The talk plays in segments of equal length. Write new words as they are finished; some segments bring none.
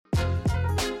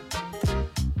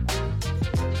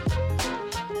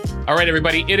All right,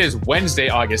 everybody, it is Wednesday,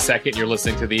 August 2nd. You're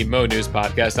listening to the Mo News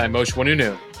Podcast. I'm Moshe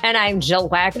Wanunu. And I'm Jill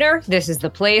Wagner. This is the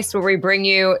place where we bring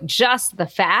you just the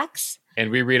facts.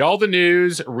 And we read all the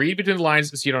news, read between the lines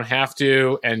so you don't have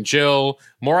to. And Jill,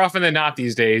 more often than not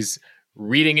these days,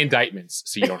 reading indictments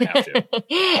so you don't have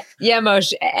to. Yeah,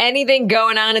 Moshe, anything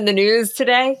going on in the news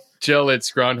today? Jill, it's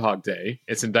Groundhog Day.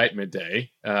 It's Indictment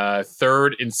Day.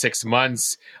 Third in 6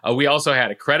 months. We also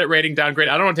had a credit rating downgrade.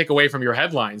 I don't want to take away from your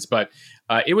headlines, but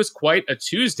it was quite a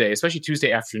Tuesday, especially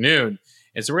Tuesday afternoon.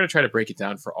 And so we're going to try to break it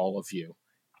down for all of you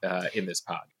in this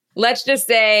pod. Let's just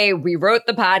say we wrote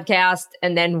the podcast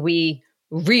and then we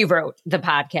rewrote the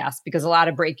podcast because a lot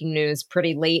of breaking news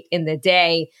pretty late in the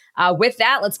day. With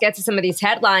that, let's get to some of these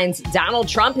headlines. Donald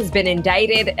Trump has been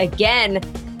indicted again,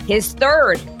 his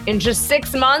third in just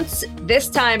 6 months, this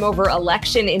time over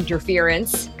election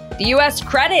interference. The U.S.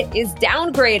 credit is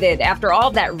downgraded after all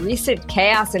of that recent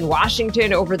chaos in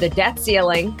Washington over the debt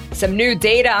ceiling. Some new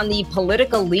data on the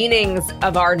political leanings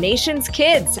of our nation's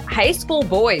kids. High school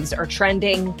boys are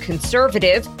trending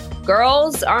conservative.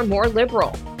 Girls are more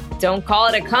liberal. Don't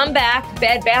call it a comeback.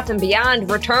 Bed Bath &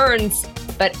 Beyond returns,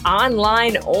 but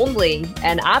online only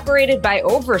and operated by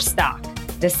Overstock.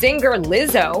 The singer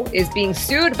Lizzo is being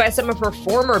sued by some of her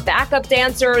former backup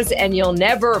dancers, and you'll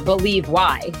never believe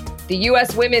why. The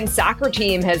U.S. women's soccer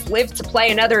team has lived to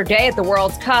play another day at the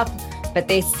World Cup, but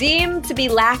they seem to be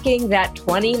lacking that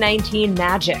 2019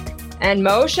 magic. And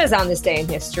Moshe is on this day in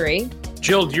history.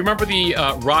 Jill, do you remember the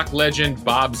rock legend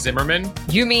Bob Zimmerman?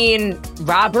 You mean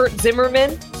Robert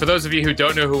Zimmerman? For those of you who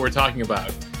don't know who we're talking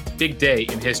about, big day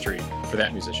in history for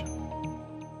that musician.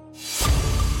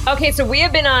 Okay, so we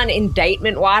have been on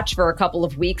indictment watch for a couple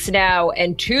of weeks now,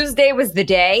 and Tuesday was the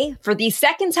day. For the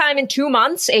second time in 2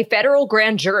 months, a federal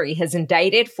grand jury has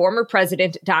indicted former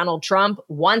President Donald Trump.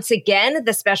 Once again,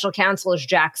 the special counsel is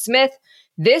Jack Smith.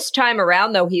 This time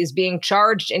around, though, he is being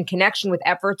charged in connection with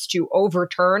efforts to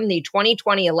overturn the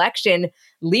 2020 election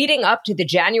leading up to the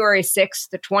January 6th,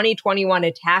 2021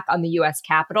 attack on the U.S.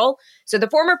 Capitol. So the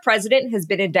former president has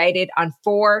been indicted on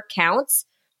 4 counts.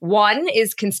 One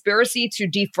is conspiracy to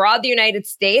defraud the United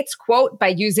States, quote, by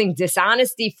using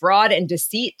dishonesty, fraud, and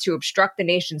deceit to obstruct the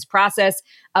nation's process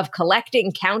of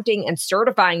collecting, counting, and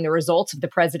certifying the results of the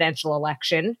presidential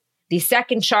election. The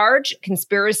second charge,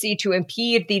 conspiracy to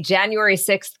impede the January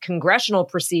 6th congressional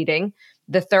proceeding.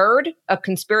 The third, a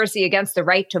conspiracy against the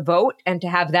right to vote and to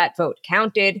have that vote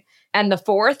counted. And the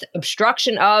fourth,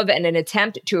 obstruction of and an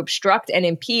attempt to obstruct and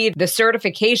impede the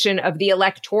certification of the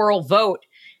electoral vote.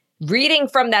 Reading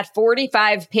from that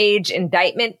 45-page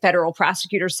indictment, federal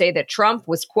prosecutors say that Trump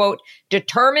was, quote,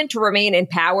 determined to remain in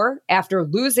power after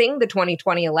losing the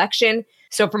 2020 election.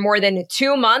 So for more than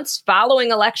 2 months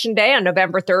following Election Day on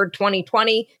November 3rd,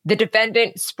 2020, the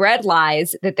defendant spread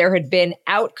lies that there had been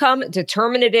outcome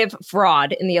determinative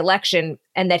fraud in the election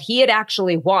and that he had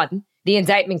actually won. The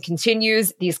indictment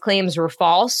continues. These claims were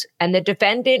false, and the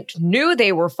defendant knew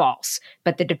they were false,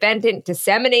 but the defendant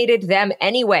disseminated them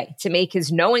anyway to make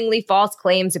his knowingly false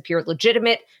claims appear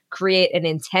legitimate, create an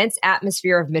intense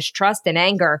atmosphere of mistrust and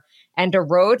anger, and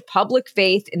erode public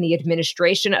faith in the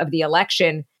administration of the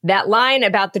election. That line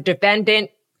about the defendant,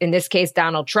 in this case,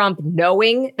 Donald Trump,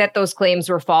 knowing that those claims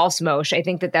were false, Moshe, I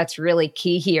think that that's really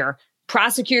key here.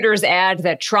 Prosecutors add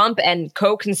that Trump and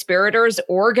co-conspirators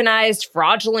organized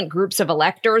fraudulent groups of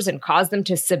electors and caused them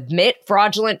to submit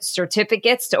fraudulent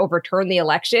certificates to overturn the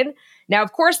election. Now,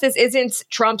 of course, this isn't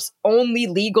Trump's only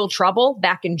legal trouble.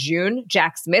 Back in June,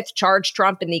 Jack Smith charged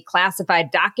Trump in the classified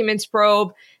documents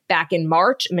probe. Back in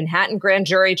March, a Manhattan grand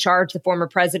jury charged the former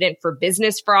president for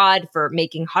business fraud, for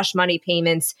making hush money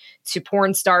payments to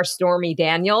porn star Stormy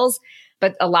Daniels.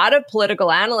 But a lot of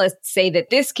political analysts say that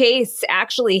this case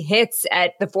actually hits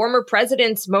at the former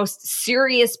president's most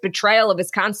serious betrayal of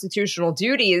his constitutional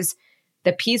duties,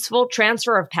 the peaceful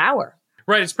transfer of power.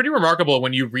 Right. It's pretty remarkable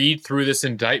when you read through this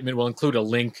indictment. We'll include a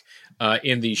link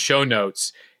in the show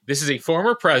notes. This is a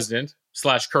former president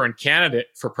 / current candidate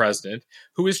for president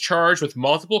who is charged with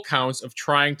multiple counts of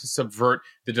trying to subvert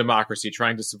the democracy,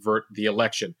 trying to subvert the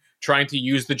election, trying to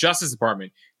use the Justice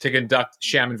Department to conduct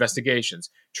sham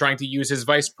investigations, trying to use his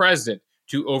vice president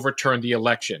to overturn the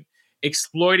election,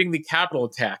 exploiting the Capitol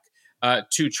attack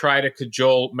to try to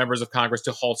cajole members of Congress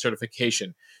to halt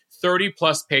certification. 30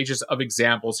 plus pages of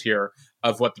examples here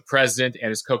of what the president and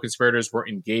his co-conspirators were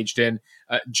engaged in.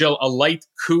 Jill, a light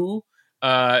coup,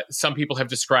 some people have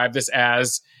described this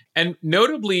as. And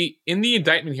notably, in the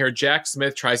indictment here, Jack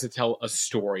Smith tries to tell a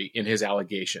story in his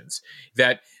allegations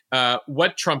that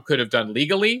what Trump could have done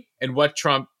legally and what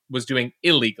Trump was doing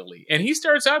illegally. And he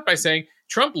starts out by saying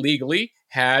Trump legally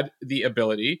had the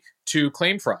ability to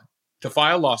claim fraud, to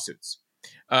file lawsuits.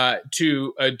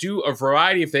 to do a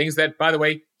variety of things that, by the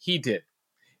way, he did.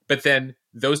 But then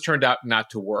those turned out not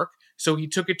to work. So he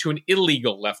took it to an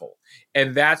illegal level.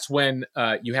 And that's when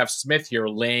you have Smith here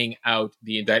laying out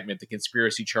the indictment, the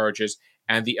conspiracy charges,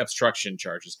 and the obstruction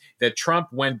charges, that Trump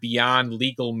went beyond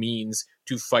legal means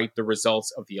to fight the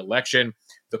results of the election.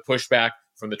 The pushback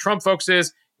from the Trump folks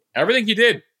is everything he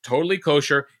did, totally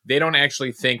kosher. They don't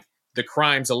actually think the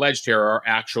crimes alleged here are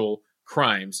actual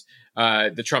crimes.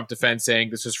 The Trump defense saying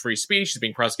this is free speech, he's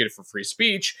being prosecuted for free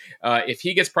speech. If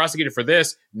he gets prosecuted for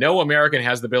this, no American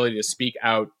has the ability to speak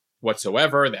out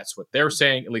whatsoever. That's what they're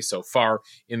saying, at least so far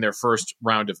in their first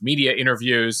round of media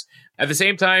interviews. At the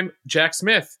same time, Jack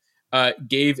Smith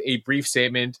gave a brief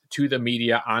statement to the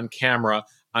media on camera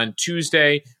on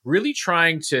Tuesday, really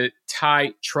trying to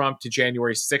tie Trump to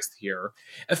January 6th here.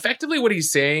 Effectively, what he's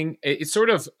saying, it's sort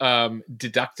of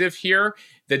deductive here,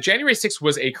 that January 6th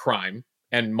was a crime,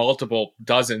 and multiple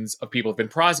dozens of people have been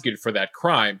prosecuted for that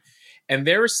crime. And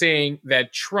they're saying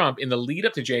that Trump, in the lead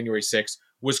up to January 6th,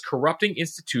 was corrupting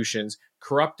institutions,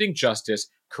 corrupting justice,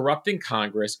 corrupting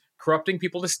Congress, corrupting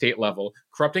people at the state level,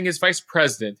 corrupting his vice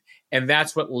president. And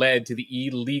that's what led to the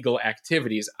illegal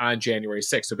activities on January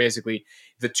 6th. So basically,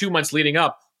 the 2 months leading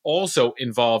up also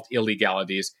involved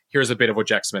illegalities. Here's a bit of what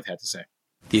Jack Smith had to say.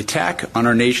 The attack on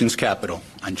our nation's capital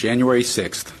on January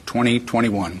 6th,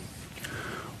 2021,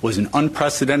 was an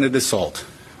unprecedented assault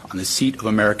on the seat of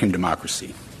American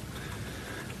democracy.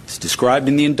 As described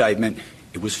in the indictment,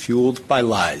 it was fueled by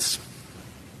lies.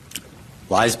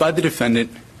 Lies by the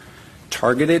defendant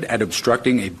targeted at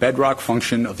obstructing a bedrock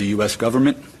function of the U.S.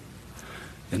 government,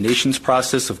 the nation's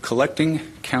process of collecting,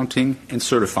 counting, and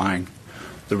certifying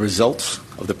the results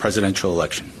of the presidential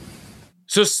election.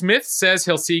 So Smith says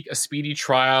he'll seek a speedy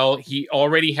trial. He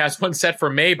already has one set for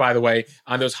May, by the way,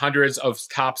 on those hundreds of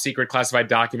top secret classified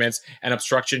documents and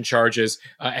obstruction charges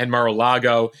and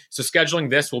Mar-a-Lago. So scheduling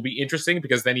this will be interesting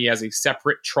because then he has a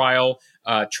separate trial,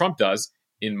 Trump does,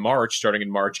 in March, starting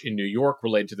in March in New York,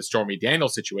 related to the Stormy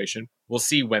Daniels situation. We'll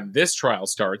see when this trial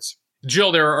starts.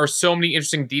 Jill, there are so many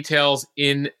interesting details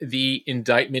in the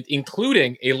indictment,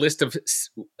 including a list of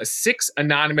 6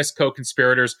 anonymous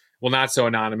co-conspirators. Well, not so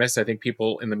anonymous. I think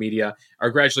people in the media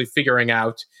are gradually figuring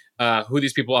out who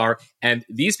these people are, and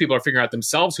these people are figuring out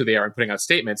themselves who they are and putting out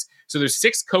statements. So there's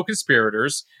 6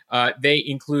 co-conspirators. They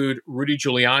include Rudy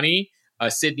Giuliani,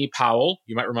 Sidney Powell.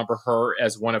 You might remember her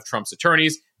as one of Trump's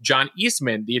attorneys. John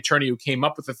Eastman, the attorney who came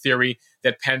up with the theory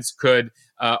that Pence could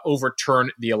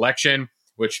overturn the election,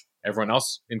 which everyone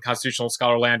else in constitutional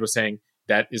scholarland was saying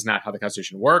that is not how the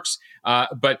Constitution works.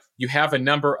 But you have a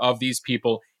number of these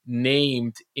people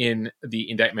named in the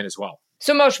indictment as well.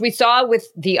 So, Moshe, we saw with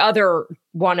the other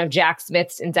one of Jack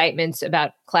Smith's indictments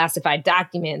about classified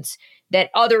documents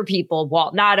that other people,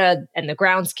 Walt Nada and the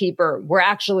groundskeeper, were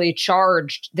actually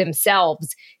charged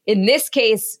themselves. In this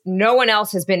case, no one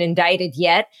else has been indicted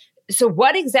yet. So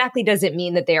what exactly does it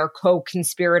mean that they are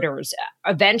co-conspirators?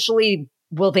 Eventually,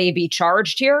 will they be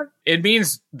charged here? It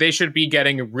means they should be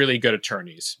getting really good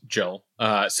attorneys, Jill.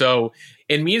 So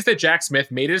it means that Jack Smith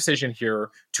made a decision here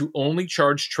to only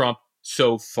charge Trump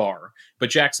so far. But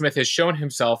Jack Smith has shown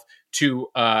himself to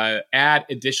add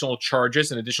additional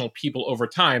charges and additional people over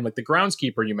time, like the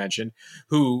groundskeeper you mentioned,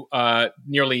 who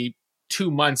nearly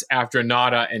 2 months after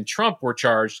Nada and Trump were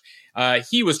charged,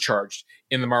 he was charged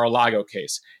in the Mar-a-Lago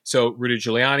case. So Rudy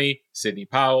Giuliani, Sidney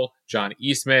Powell, John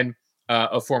Eastman,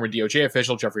 a former DOJ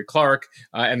official, Jeffrey Clark,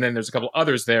 and then there's a couple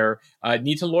others there,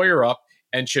 need to lawyer up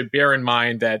and should bear in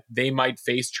mind that they might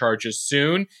face charges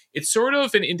soon. It's sort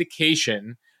of an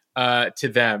indication to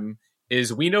them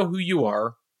is we know who you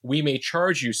are. We may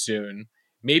charge you soon.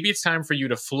 Maybe it's time for you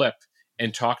to flip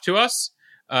and talk to us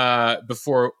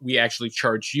before we actually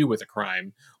charge you with a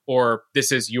crime. Or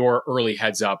this is your early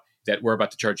heads up that we're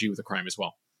about to charge you with a crime as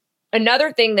well.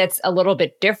 Another thing that's a little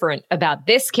bit different about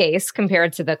this case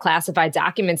compared to the classified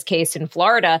documents case in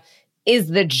Florida is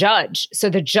the judge. So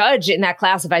the judge in that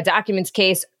classified documents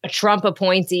case, a Trump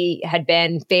appointee, had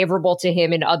been favorable to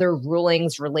him in other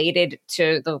rulings related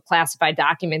to the classified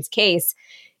documents case.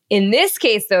 In this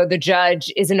case, though, the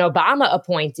judge is an Obama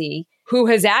appointee who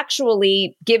has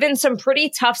actually given some pretty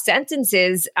tough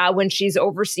sentences when she's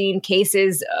overseen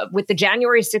cases with the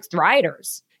January 6th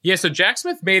rioters. Yeah, so Jack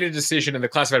Smith made a decision in the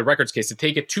classified records case to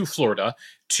take it to Florida,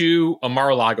 to a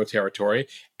Mar-a-Lago territory,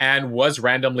 and was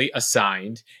randomly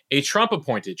assigned a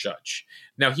Trump-appointed judge.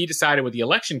 Now, he decided with the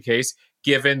election case,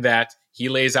 given that he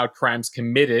lays out crimes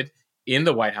committed in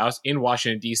the White House, in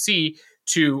Washington, D.C.,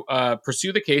 to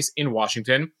pursue the case in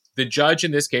Washington. The judge in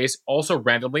this case also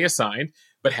randomly assigned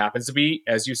but happens to be,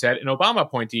 as you said, an Obama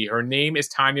appointee. Her name is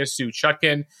Tanya Sue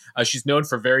Chutkan. She's known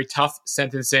for very tough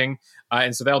sentencing.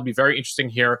 And so that'll be very interesting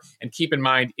here. And keep in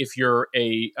mind, if you're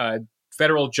a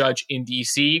federal judge in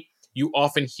D.C., you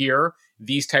often hear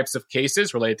these types of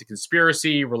cases related to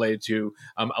conspiracy, related to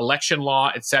election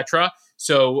law, etc.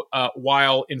 So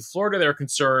while in Florida there are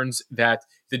concerns that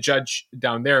the judge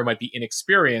down there might be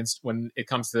inexperienced when it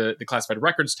comes to the classified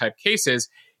records type cases,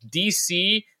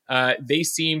 D.C., they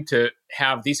seem to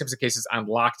have these types of cases on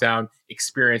lockdown,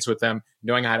 experience with them,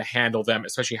 knowing how to handle them,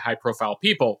 especially high-profile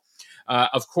people.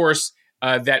 Of course,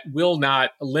 that will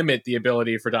not limit the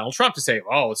ability for Donald Trump to say,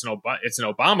 oh, it's an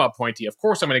Obama appointee. Of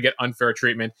course, I'm going to get unfair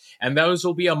treatment. And those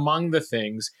will be among the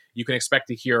things you can expect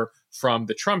to hear from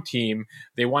the Trump team.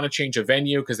 They want to change a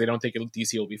venue because they don't think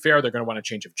D.C. will be fair. They're going to want to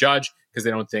change a judge because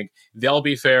they don't think they'll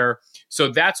be fair. So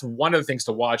that's one of the things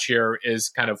to watch here is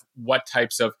kind of what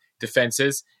types of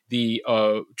defenses the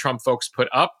Trump folks put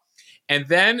up. And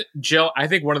then, Jill, I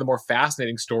think one of the more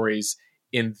fascinating stories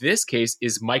in this case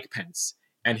is Mike Pence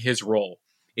and his role.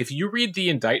 If you read the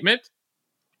indictment,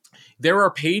 there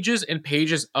are pages and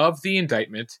pages of the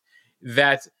indictment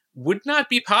that would not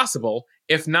be possible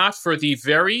if not for the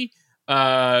very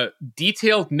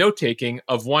detailed note-taking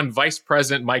of one Vice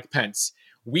President Mike Pence.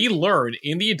 We learn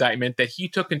in the indictment that he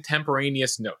took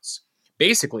contemporaneous notes.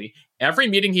 Basically, every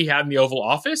meeting he had in the Oval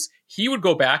Office, he would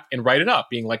go back and write it up,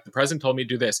 being like, the president told me to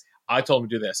do this. I told him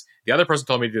to do this. The other person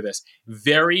told me to do this.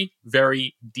 Very,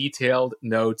 very detailed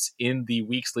notes in the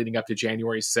weeks leading up to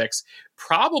January 6th.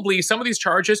 Probably some of these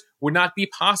charges would not be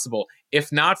possible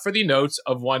if not for the notes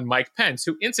of one Mike Pence,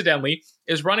 who incidentally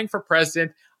is running for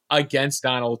president against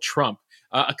Donald Trump.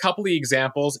 A couple of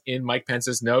examples in Mike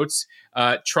Pence's notes.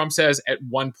 Trump says at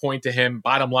one point to him,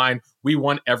 bottom line, we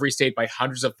won every state by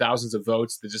hundreds of thousands of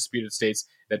votes, the disputed states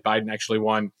that Biden actually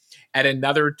won. At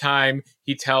another time,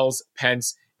 he tells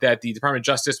Pence that the Department of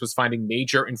Justice was finding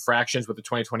major infractions with the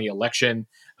 2020 election.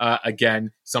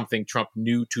 Again, something Trump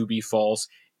knew to be false.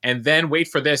 And then wait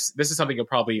for this. This is something you'll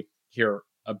probably hear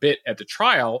a bit at the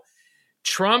trial.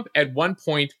 Trump at one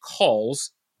point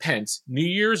calls Pence New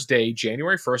Year's Day,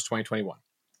 January 1st, 2021,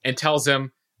 and tells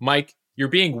him, Mike, you're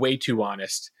being way too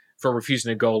honest for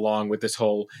refusing to go along with this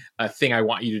whole thing I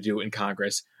want you to do in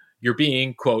Congress. You're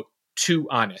being, quote, too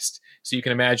honest. So you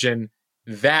can imagine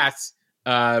that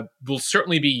will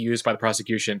certainly be used by the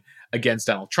prosecution against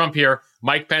Donald Trump here.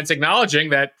 Mike Pence acknowledging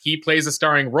that he plays a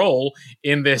starring role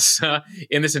in this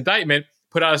indictment,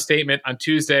 put out a statement on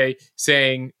Tuesday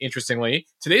saying, interestingly,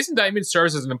 today's indictment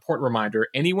serves as an important reminder.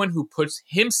 Anyone who puts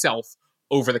himself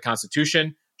over the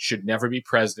Constitution should never be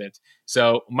president.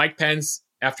 So Mike Pence,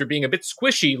 after being a bit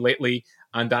squishy lately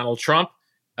on Donald Trump,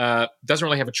 doesn't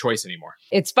really have a choice anymore.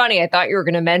 It's funny. I thought you were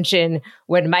going to mention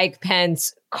when Mike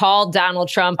Pence called Donald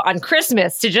Trump on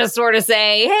Christmas to just sort of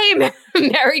say, hey,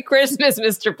 Merry Christmas,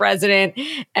 Mr. President.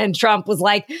 And Trump was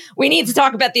like, we need to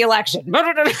talk about the election.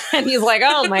 And he's like,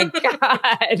 oh, my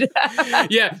God.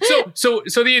 Yeah. So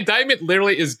the indictment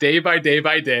literally is day by day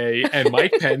by day. And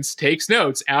Mike Pence takes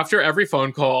notes after every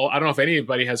phone call. I don't know if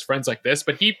anybody has friends like this,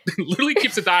 but he literally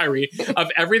keeps a diary of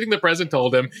everything the president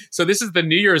told him. So this is the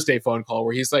New Year's Day phone call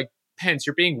where he's like, Pence,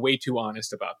 you're being way too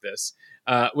honest about this,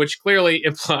 which clearly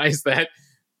implies that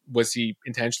was he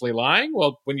intentionally lying?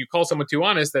 Well, when you call someone too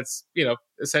honest, that's,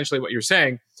 essentially what you're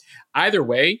saying. Either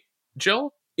way,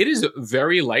 Jill, it is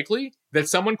very likely that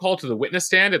someone called to the witness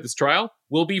stand at this trial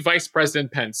will be Vice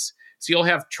President Pence. So you'll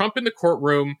have Trump in the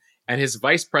courtroom and his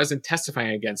vice president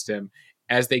testifying against him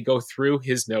as they go through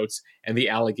his notes and the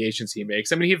allegations he makes.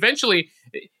 He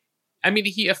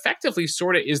effectively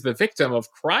sort of is the victim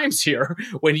of crimes here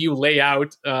when you lay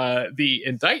out the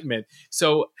indictment.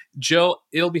 So, Jill,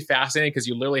 it'll be fascinating because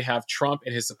you literally have Trump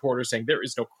and his supporters saying there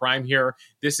is no crime here.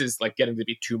 This is like getting to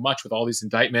be too much with all these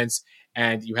indictments.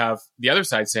 And you have the other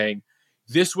side saying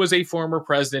this was a former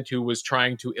president who was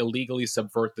trying to illegally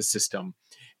subvert the system.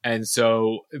 And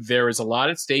so there is a lot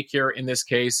at stake here in this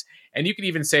case. And you could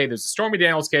even say there's a Stormy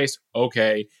Daniels case.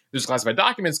 Okay. There's a classified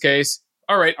documents case.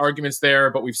 All right, arguments there,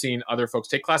 but we've seen other folks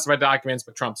take classified documents,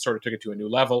 but Trump sort of took it to a new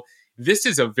level. This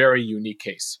is a very unique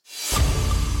case.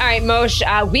 All right,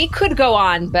 Moshe, we could go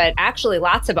on, but actually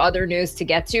lots of other news to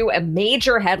get to. A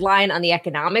major headline on the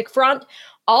economic front.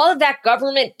 All of that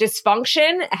government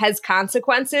dysfunction has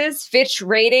consequences. Fitch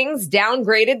Ratings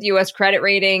downgraded the U.S. credit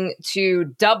rating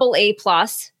to AA+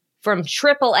 from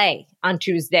AAA on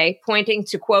Tuesday, pointing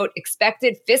to, quote,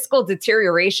 expected fiscal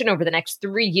deterioration over the next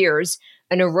 3 years,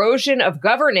 an erosion of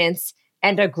governance,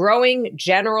 and a growing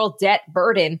general debt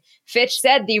burden. Fitch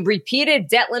said the repeated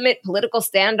debt limit, political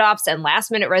standoffs, and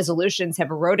last-minute resolutions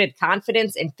have eroded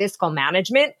confidence in fiscal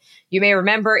management. You may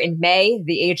remember in May,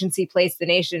 the agency placed the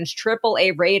nation's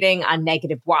AAA rating on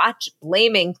negative watch,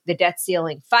 blaming the debt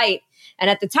ceiling fight.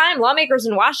 And at the time, lawmakers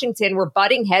in Washington were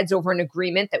butting heads over an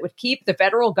agreement that would keep the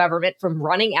federal government from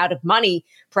running out of money.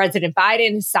 President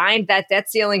Biden signed that debt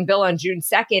ceiling bill on June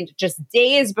 2nd, just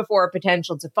days before a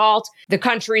potential default. The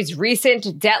country's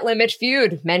recent debt limit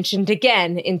feud mentioned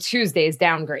again in Tuesday's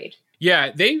downgrade.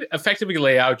 Yeah, they effectively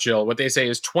lay out, Jill, what they say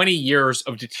is 20 years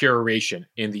of deterioration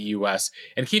in the U.S.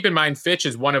 And keep in mind, Fitch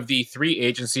is one of the three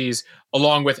agencies,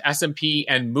 along with S&P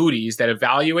and Moody's, that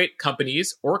evaluate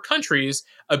companies or countries'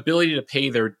 ability to pay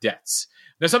their debts.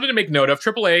 Now, something to make note of,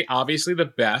 AAA, obviously the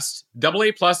best. AA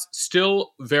plus,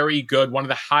 still very good, one of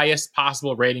the highest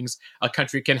possible ratings a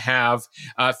country can have.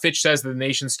 Fitch says that the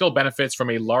nation still benefits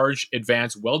from a large,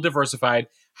 advanced, well-diversified,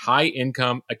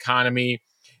 high-income economy.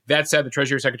 That said, the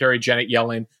Treasury Secretary Janet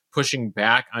Yellen pushing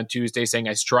back on Tuesday, saying,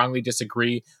 I strongly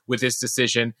disagree with this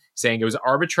decision, saying it was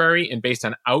arbitrary and based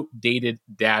on outdated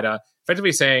data,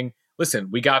 effectively saying, listen,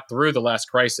 we got through the last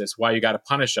crisis. Why you got to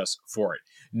punish us for it?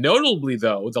 Notably,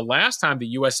 though, the last time the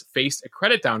U.S. faced a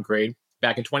credit downgrade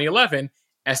back in 2011,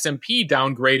 S&P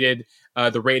downgraded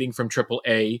the rating from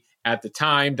AAA at the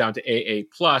time down to AA+,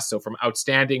 so from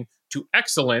outstanding to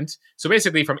excellent. So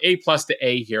basically from A+ to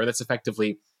A here, that's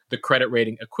effectively the credit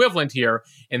rating equivalent here.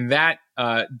 And that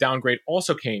downgrade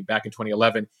also came back in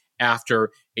 2011 after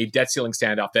a debt ceiling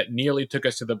standoff that nearly took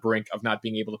us to the brink of not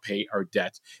being able to pay our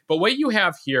debt. But what you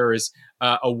have here is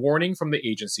a warning from the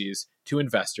agencies to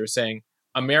investors saying,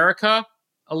 America,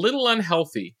 a little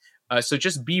unhealthy. So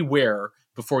just beware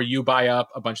before you buy up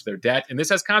a bunch of their debt. And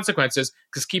this has consequences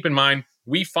because keep in mind,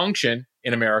 we function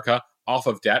in America off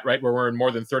of debt, right? Where we're in more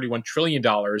than $31 trillion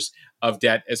of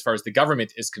debt as far as the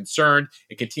government is concerned.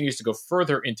 It continues to go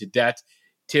further into debt.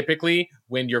 Typically,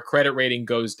 when your credit rating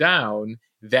goes down,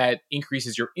 that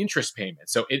increases your interest payment.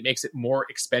 So it makes it more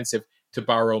expensive to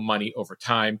borrow money over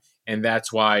time. And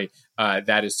that's why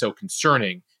that is so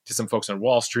concerning to some folks on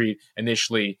Wall Street.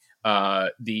 Initially,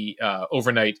 the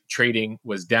overnight trading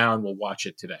was down. We'll watch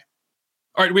it today.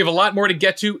 All right, we have a lot more to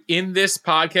get to in this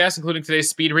podcast, including today's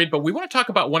speed read, but we want to talk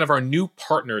about one of our new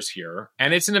partners here,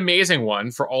 and it's an amazing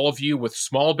one for all of you with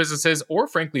small businesses or,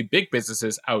 frankly, big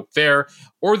businesses out there,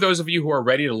 or those of you who are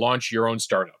ready to launch your own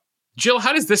startup. Jill,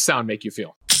 how does this sound make you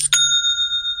feel?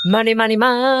 Money, money,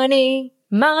 money,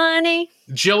 money.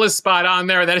 Jill is spot on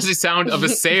there. That is the sound of a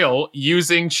sale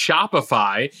using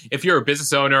Shopify. If you're a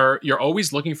business owner, you're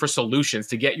always looking for solutions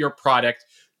to get your product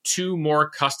to more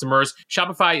customers.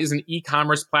 Shopify is an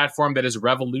e-commerce platform that is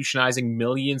revolutionizing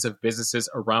millions of businesses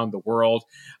around the world.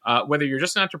 Whether you're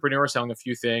just an entrepreneur selling a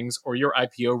few things or you're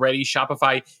IPO ready,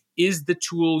 Shopify is the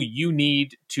tool you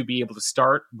need to be able to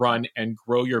start, run, and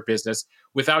grow your business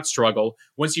without struggle.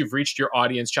 Once you've reached your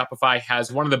audience, Shopify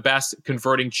has one of the best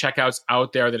converting checkouts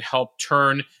out there that help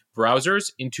turn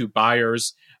browsers into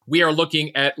buyers. We are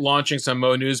looking at launching some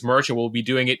Mo News merch, and we'll be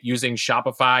doing it using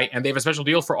Shopify. And they have a special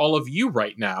deal for all of you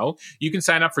right now. You can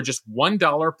sign up for just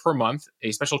 $1 per month,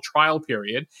 a special trial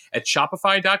period at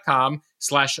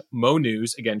shopify.com/Mo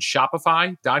News. Again,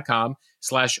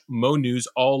 shopify.com/Mo News,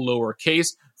 all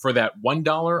lowercase, for that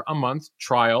 $1 a month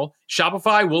trial.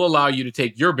 Shopify will allow you to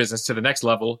take your business to the next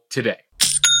level today.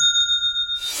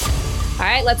 All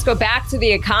right, let's go back to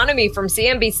the economy from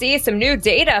CNBC. Some new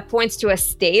data points to a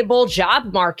stable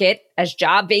job market as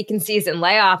job vacancies and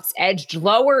layoffs edged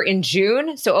lower in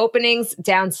June. So openings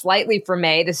down slightly for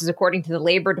May. This is according to the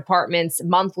Labor Department's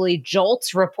monthly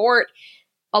JOLTS report.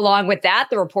 Along with that,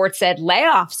 the report said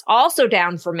layoffs also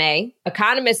down for May.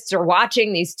 Economists are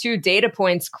watching these two data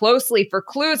points closely for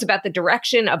clues about the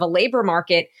direction of a labor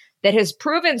market that has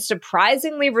proven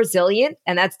surprisingly resilient,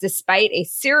 and that's despite a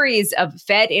series of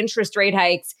Fed interest rate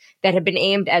hikes that have been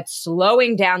aimed at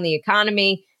slowing down the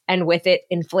economy and with it,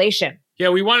 inflation. Yeah,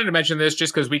 we wanted to mention this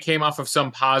just because we came off of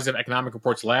some positive economic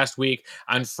reports last week.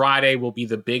 On Friday will be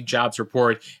the big jobs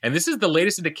report, and this is the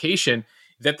latest indication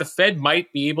that the Fed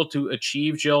might be able to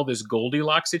achieve, Jill, this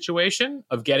Goldilocks situation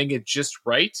of getting it just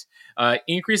right,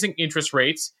 increasing interest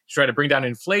rates to try to bring down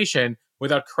inflation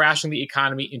without crashing the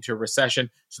economy into a recession.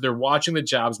 So they're watching the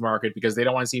jobs market because they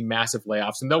don't want to see massive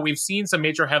layoffs. And though we've seen some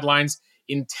major headlines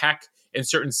in tech and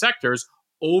certain sectors,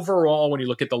 overall, when you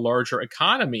look at the larger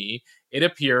economy, it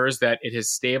appears that it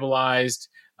has stabilized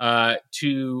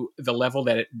to the level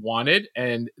that it wanted.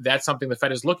 And that's something the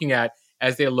Fed is looking at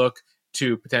as they look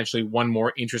to potentially one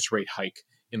more interest rate hike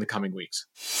in the coming weeks.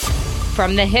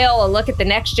 From the Hill, a look at the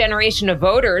next generation of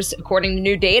voters. According to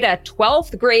new data,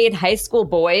 12th grade high school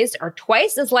boys are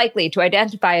twice as likely to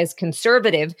identify as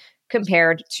conservative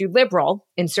compared to liberal.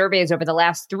 In surveys over the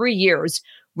last 3 years,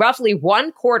 roughly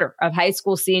 1/4 of high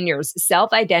school seniors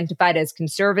self-identified as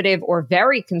conservative or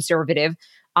very conservative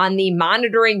on the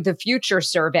Monitoring the Future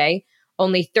survey.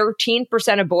 Only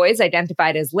 13% of boys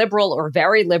identified as liberal or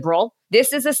very liberal.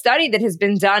 This is a study that has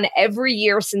been done every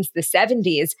year since the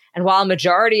 70s. And while a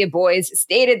majority of boys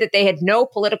stated that they had no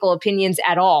political opinions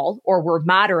at all or were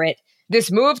moderate,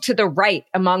 this move to the right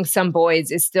among some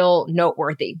boys is still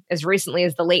noteworthy. As recently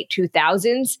as the late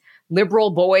 2000s,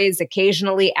 liberal boys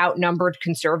occasionally outnumbered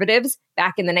conservatives.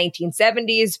 Back in the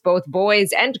 1970s, both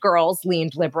boys and girls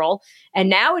leaned liberal. And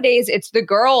nowadays, it's the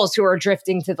girls who are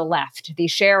drifting to the left. The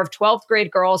share of 12th grade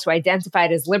girls who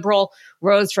identified as liberal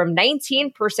rose from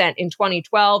 19% in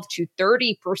 2012 to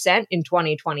 30% in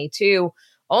 2022.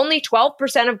 Only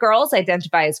 12% of girls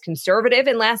identify as conservative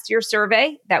in last year's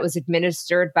survey that was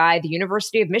administered by the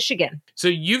University of Michigan. So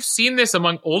you've seen this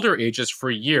among older ages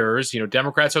for years. You know,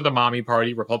 Democrats are the mommy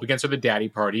party, Republicans are the daddy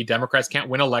party. Democrats can't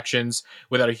win elections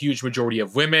without a huge majority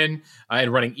of women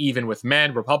and running even with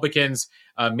men. Republicans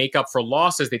make up for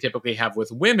losses they typically have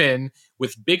with women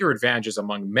with bigger advantages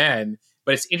among men.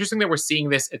 But it's interesting that we're seeing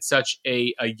this at such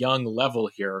a young level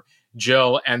here,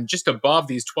 Jill. And just above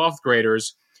these 12th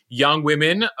graders, young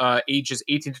women, ages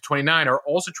 18 to 29, are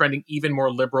also trending even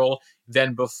more liberal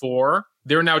than before.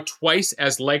 They're now twice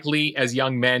as likely as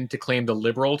young men to claim the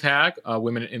liberal tag,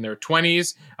 women in their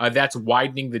 20s. That's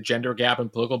widening the gender gap in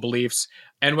political beliefs.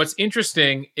 And what's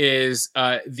interesting is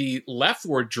the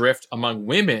leftward drift among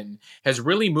women has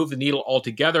really moved the needle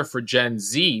altogether for Gen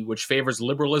Z, which favors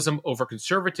liberalism over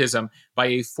conservatism by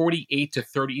a 48 to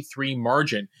 33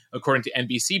 margin, according to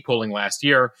NBC polling last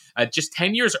year. Just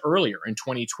 10 years earlier, in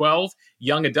 2012,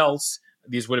 young adults,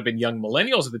 these would have been young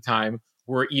millennials at the time,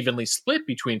 were evenly split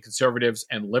between conservatives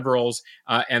and liberals,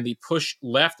 and the push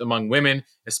left among women,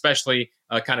 especially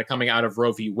kind of coming out of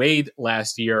Roe v. Wade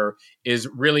last year, is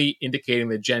really indicating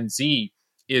that Gen Z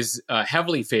is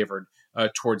heavily favored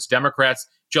towards Democrats.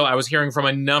 Jill, I was hearing from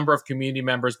a number of community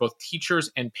members, both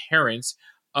teachers and parents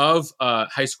of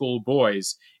high school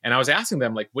boys, and I was asking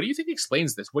them, like, what do you think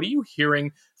explains this? What are you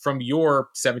hearing from your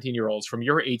 17-year-olds, from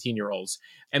your 18-year-olds?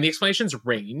 And the explanations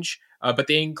range, but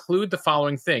they include the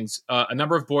following things. A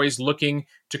number of boys looking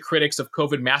to critics of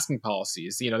COVID masking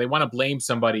policies. You know, they want to blame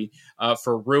somebody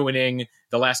for ruining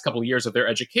the last couple of years of their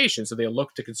education. So they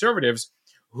look to conservatives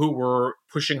who were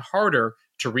pushing harder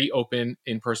to reopen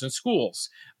in-person schools.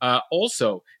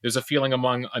 Also, there's a feeling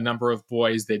among a number of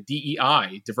boys that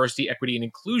DEI, diversity, equity, and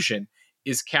inclusion,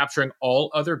 is capturing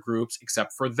all other groups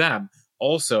except for them.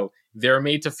 Also, they're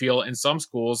made to feel in some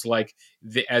schools like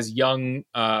as young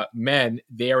men,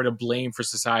 they are to blame for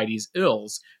society's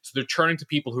ills. So they're turning to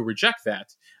people who reject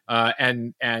that.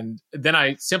 And then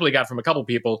I simply got from a couple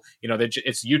people, you know, that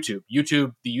it's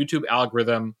YouTube. The YouTube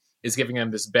algorithm is giving them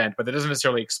this bent, but that doesn't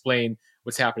necessarily explain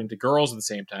what's happening to girls at the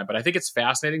same time. But I think it's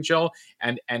fascinating, Jill,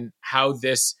 and how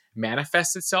this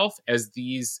manifests itself as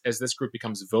this group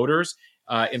becomes voters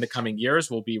in the coming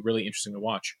years will be really interesting to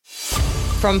watch.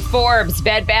 From Forbes,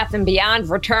 Bed Bath &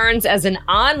 Beyond returns as an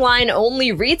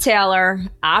online-only retailer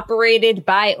operated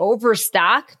by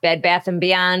Overstock.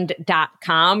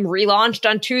 BedBathAndBeyond.com relaunched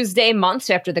on Tuesday, months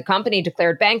after the company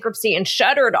declared bankruptcy and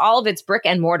shuttered all of its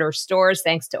brick-and-mortar stores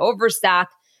thanks to Overstock,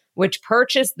 which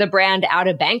purchased the brand out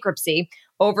of bankruptcy.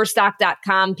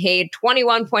 Overstock.com paid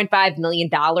 $21.5 million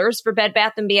for Bed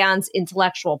Bath & Beyond's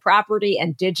intellectual property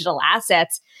and digital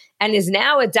assets, and is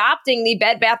now adopting the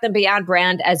Bed Bath & Beyond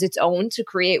brand as its own to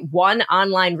create one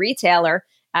online retailer.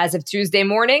 As of Tuesday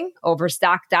morning,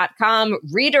 Overstock.com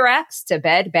redirects to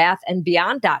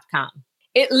BedBathAndBeyond.com.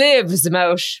 It lives,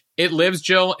 Moshe. It lives,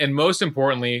 Jill, and most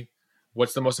importantly,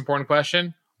 what's the most important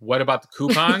question? What about the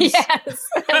coupons? Yes.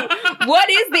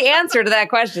 What is the answer to that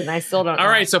question? I still don't know. All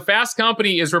right. So Fast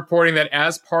Company is reporting that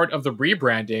as part of the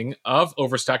rebranding of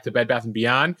Overstock to Bed Bath &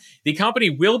 Beyond, the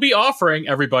company will be offering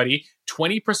everybody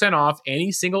 20% off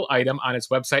any single item on its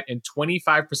website and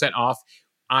 25% off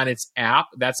on its app.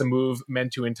 That's a move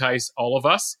meant to entice all of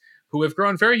us who have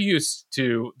grown very used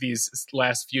to these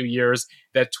last few years,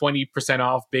 that 20%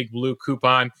 off big blue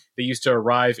coupon. They used to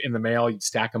arrive in the mail. You'd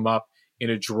stack them up in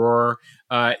a drawer.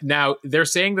 Now, they're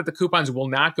saying that the coupons will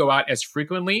not go out as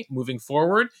frequently moving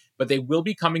forward, but they will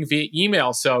be coming via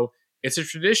email. So it's a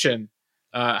tradition.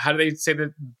 How do they say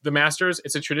that, the masters?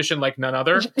 It's a tradition like none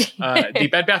other. The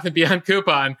Bed Bath & Beyond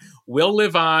coupon will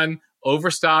live on.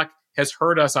 Overstock has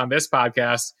heard us on this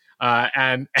podcast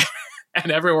and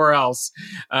everywhere else.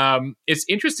 It's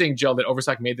interesting, Jill, that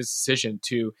Overstock made this decision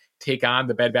to take on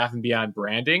the Bed Bath & Beyond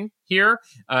branding here.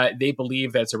 They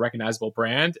believe that it's a recognizable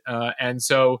brand. And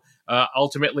so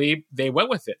ultimately, they went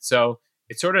with it. So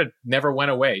it sort of never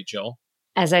went away, Jill.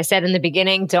 As I said in the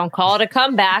beginning, don't call it a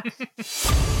comeback.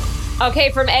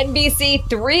 Okay, from NBC,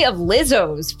 3 of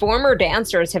Lizzo's former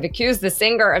dancers have accused the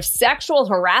singer of sexual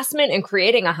harassment and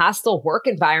creating a hostile work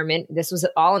environment. This was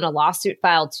all in a lawsuit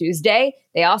filed Tuesday.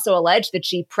 They also alleged that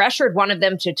she pressured one of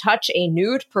them to touch a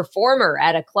nude performer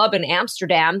at a club in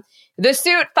Amsterdam. The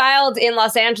suit filed in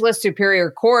Los Angeles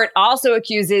Superior Court also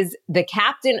accuses the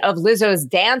captain of Lizzo's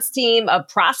dance team of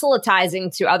proselytizing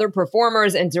to other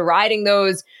performers and deriding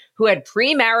those who had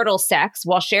premarital sex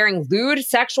while sharing lewd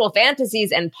sexual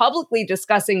fantasies and publicly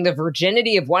discussing the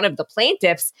virginity of one of the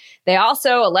plaintiffs. They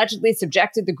also allegedly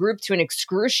subjected the group to an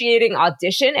excruciating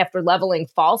audition after leveling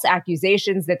false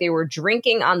accusations that they were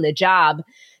drinking on the job.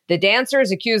 The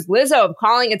dancers accused Lizzo of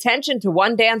calling attention to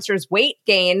one dancer's weight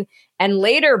gain and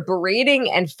later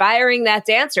berating and firing that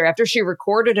dancer after she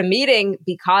recorded a meeting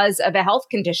because of a health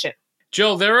condition.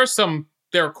 Jill, there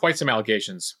are quite some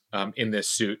allegations in this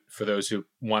suit for those who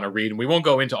want to read. And we won't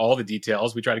go into all the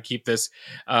details. We try to keep this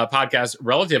podcast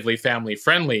relatively family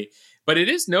friendly. But it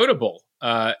is notable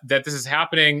that this is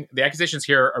happening. The accusations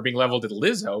here are being leveled at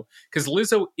Lizzo because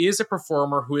Lizzo is a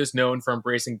performer who is known for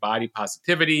embracing body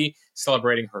positivity,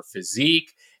 celebrating her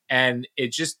physique. And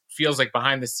it just feels like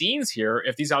behind the scenes here,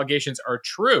 if these allegations are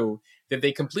true, that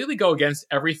they completely go against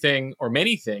everything or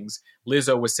many things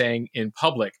Lizzo was saying in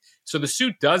public. So the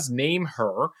suit does name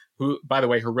her, who, by the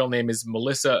way, her real name is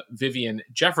Melissa Vivian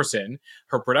Jefferson,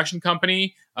 her production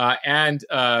company, and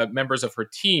members of her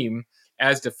team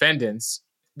as defendants.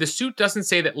 The suit doesn't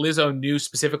say that Lizzo knew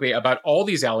specifically about all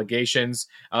these allegations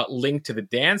linked to the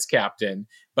dance captain,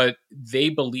 but they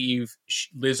believe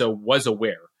Lizzo was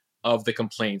aware of the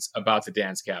complaints about the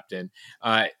dance captain.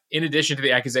 In addition to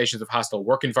the accusations of hostile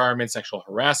work environment, sexual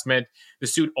harassment, the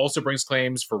suit also brings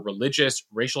claims for religious,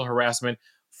 racial harassment,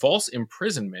 false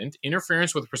imprisonment,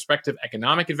 interference with prospective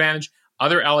economic advantage,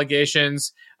 other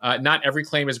allegations. Not every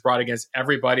claim is brought against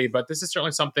everybody, but this is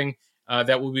certainly something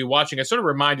that we'll be watching. I sort of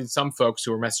reminded some folks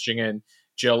who were messaging in,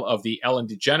 Jill, of the Ellen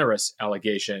DeGeneres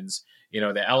allegations. You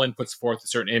know, that Ellen puts forth a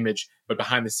certain image, but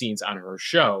behind the scenes on her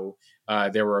show,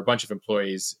 there were a bunch of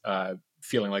employees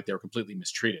feeling like they were completely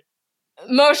mistreated.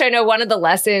 Moshe, I know one of the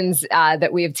lessons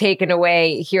that we have taken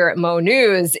away here at Mo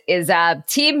News is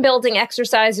team building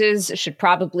exercises should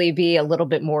probably be a little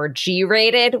bit more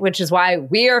G-rated, which is why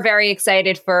we are very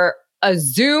excited for a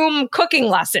Zoom cooking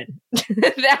lesson.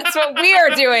 That's what we are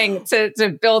doing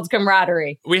to build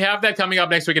camaraderie. We have that coming up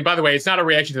next week. And by the way, it's not a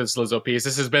reaction to this Lizzo piece.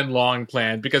 This has been long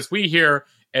planned because we here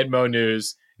at Mo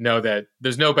News know that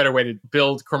there's no better way to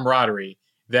build camaraderie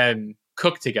than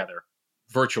cook together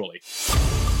virtually.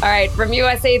 All right, from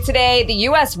USA Today, the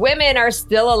U.S. women are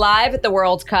still alive at the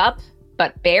World Cup,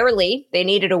 but barely. They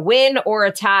needed a win or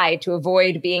a tie to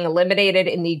avoid being eliminated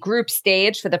in the group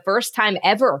stage for the first time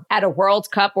ever at a World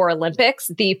Cup or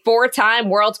Olympics. The 4-time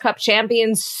World Cup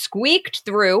champions squeaked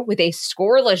through with a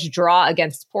scoreless draw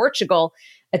against Portugal,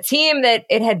 a team that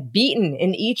it had beaten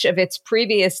in each of its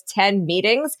previous 10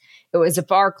 meetings. It was a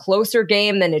far closer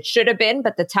game than it should have been,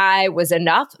 but the tie was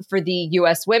enough for the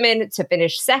U.S. women to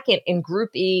finish second in Group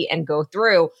E and go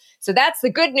through. So that's the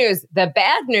good news. The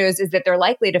bad news is that they're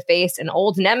likely to face an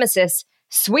old nemesis,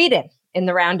 Sweden, in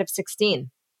the round of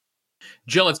 16.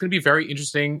 Jill, it's going to be very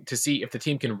interesting to see if the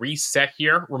team can reset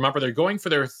here. Remember, they're going for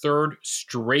their third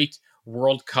straight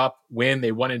World Cup win.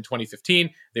 They won in 2015.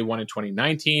 They won in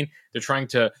 2019. They're trying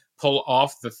to pull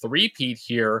off the three-peat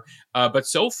here. But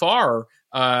so far,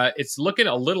 it's looking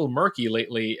a little murky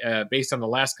lately based on the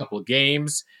last couple of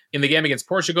games. In the game against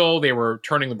Portugal, they were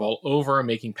turning the ball over,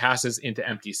 making passes into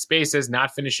empty spaces,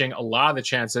 not finishing a lot of the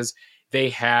chances they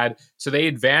had. So they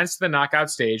advanced to the knockout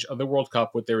stage of the World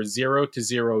Cup with their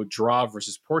 0-0 draw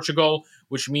versus Portugal,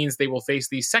 which means they will face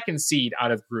the second seed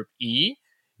out of Group E.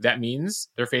 That means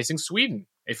they're facing Sweden,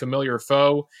 a familiar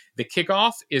foe. The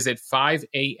kickoff is at 5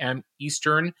 a.m.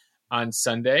 Eastern on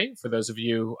Sunday. For those of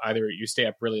you, either you stay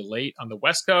up really late on the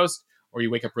West Coast or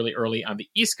you wake up really early on the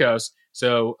East Coast.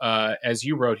 So as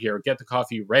you wrote here, get the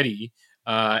coffee ready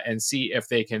and see if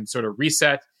they can sort of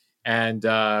reset and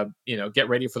get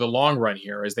ready for the long run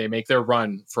here as they make their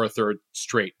run for a third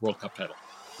straight World Cup title.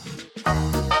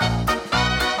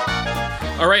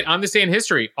 All right, on this day in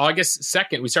history, August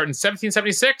 2nd, we start in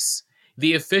 1776.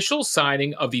 The official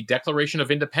signing of the Declaration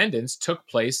of Independence took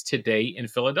place today in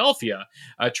Philadelphia.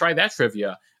 Try that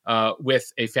trivia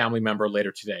with a family member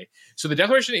later today. So the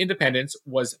Declaration of Independence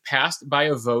was passed by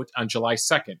a vote on July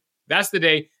 2nd. That's the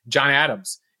day John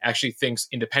Adams actually thinks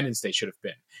Independence Day should have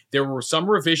been. There were some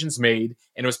revisions made,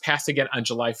 and it was passed again on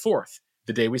July 4th,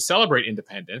 the day we celebrate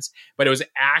independence, but it was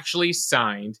actually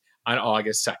signed on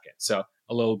August 2nd. So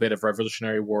a little bit of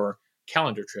Revolutionary War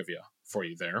calendar trivia for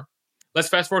you there. Let's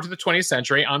fast forward to the 20th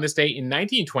century. On this day in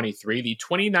 1923, the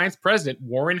 29th president,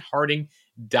 Warren Harding,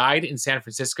 died in San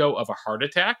Francisco of a heart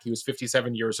attack. He was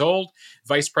 57 years old.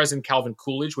 Vice President Calvin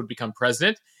Coolidge would become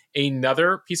president.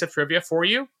 Another piece of trivia for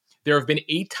you. There have been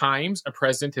 8 times a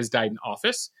president has died in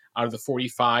office. Out of the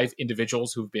 45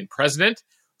 individuals who've been president,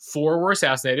 4 were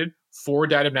assassinated, 4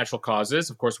 died of natural causes.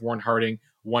 Of course, Warren Harding,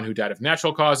 one who died of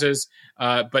natural causes.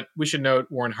 But we should note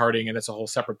Warren Harding, and it's a whole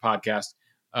separate podcast,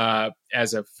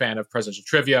 as a fan of presidential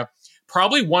trivia.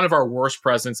 Probably one of our worst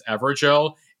presidents ever,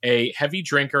 Jill. A heavy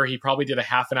drinker. He probably did a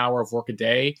half an hour of work a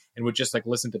day and would just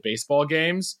listen to baseball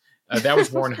games. That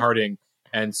was Warren Harding.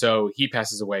 And so he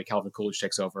passes away. Calvin Coolidge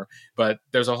takes over. But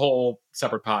there's a whole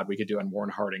separate pod we could do on Warren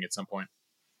Harding at some point.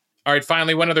 All right,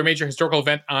 finally, one other major historical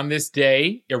event on this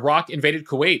day. Iraq invaded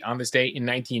Kuwait on this day in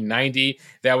 1990.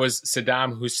 That was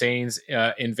Saddam Hussein's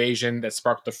invasion that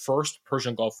sparked the first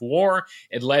Persian Gulf War.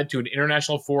 It led to an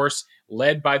international force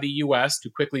led by the U.S.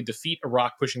 to quickly defeat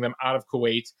Iraq, pushing them out of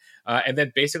Kuwait, and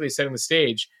then basically setting the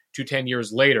stage to 10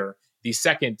 years later, the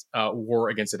second war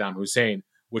against Saddam Hussein,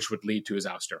 which would lead to his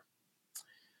ouster.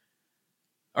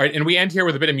 All right, and we end here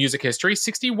with a bit of music history.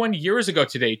 61 years ago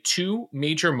today, 2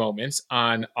 major moments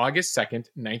on August 2nd,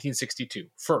 1962.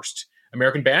 First,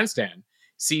 American Bandstand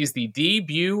sees the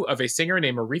debut of a singer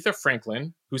named Aretha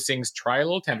Franklin, who sings Try a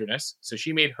Little Tenderness. So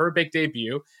she made her big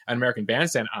debut on American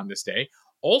Bandstand on this day.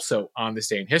 Also on this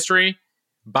day in history,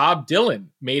 Bob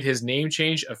Dylan made his name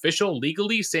change official,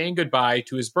 legally saying goodbye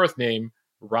to his birth name,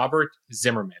 Robert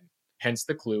Zimmerman. Hence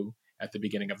the clue at the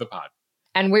beginning of the pod.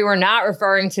 And we were not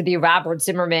referring to the Robert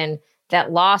Zimmerman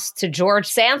that lost to George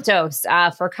Santos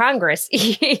for Congress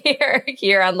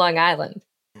here on Long Island.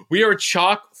 We are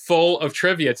chock full of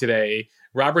trivia today.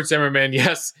 Robert Zimmerman,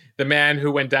 yes, the man who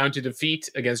went down to defeat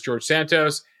against George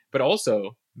Santos, but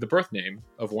also the birth name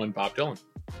of one Bob Dylan.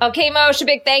 Okay, Moshe,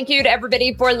 big thank you to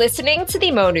everybody for listening to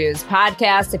the Mo News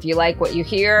podcast. If you like what you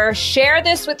hear, share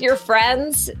this with your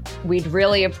friends. We'd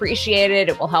really appreciate it.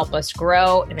 It will help us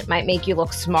grow, and it might make you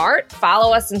look smart.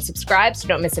 Follow us and subscribe so you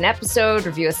don't miss an episode.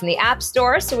 Review us in the App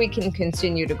Store so we can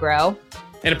continue to grow.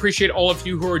 And appreciate all of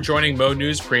you who are joining Mo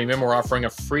News Premium. We're offering a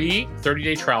free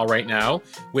 30-day trial right now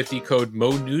with the code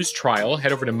Mo News Trial.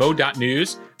 Head over to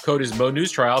mo.news. Code is Mo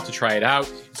News Trial to try it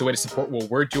out. It's a way to support what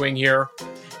we're doing here.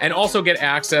 And also get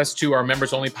access to our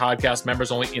members-only podcast,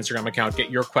 members-only Instagram account.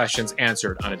 Get your questions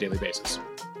answered on a daily basis.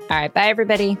 All right. Bye,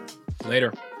 everybody.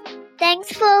 Later.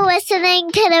 Thanks for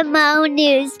listening to the Mo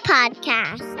News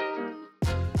Podcast.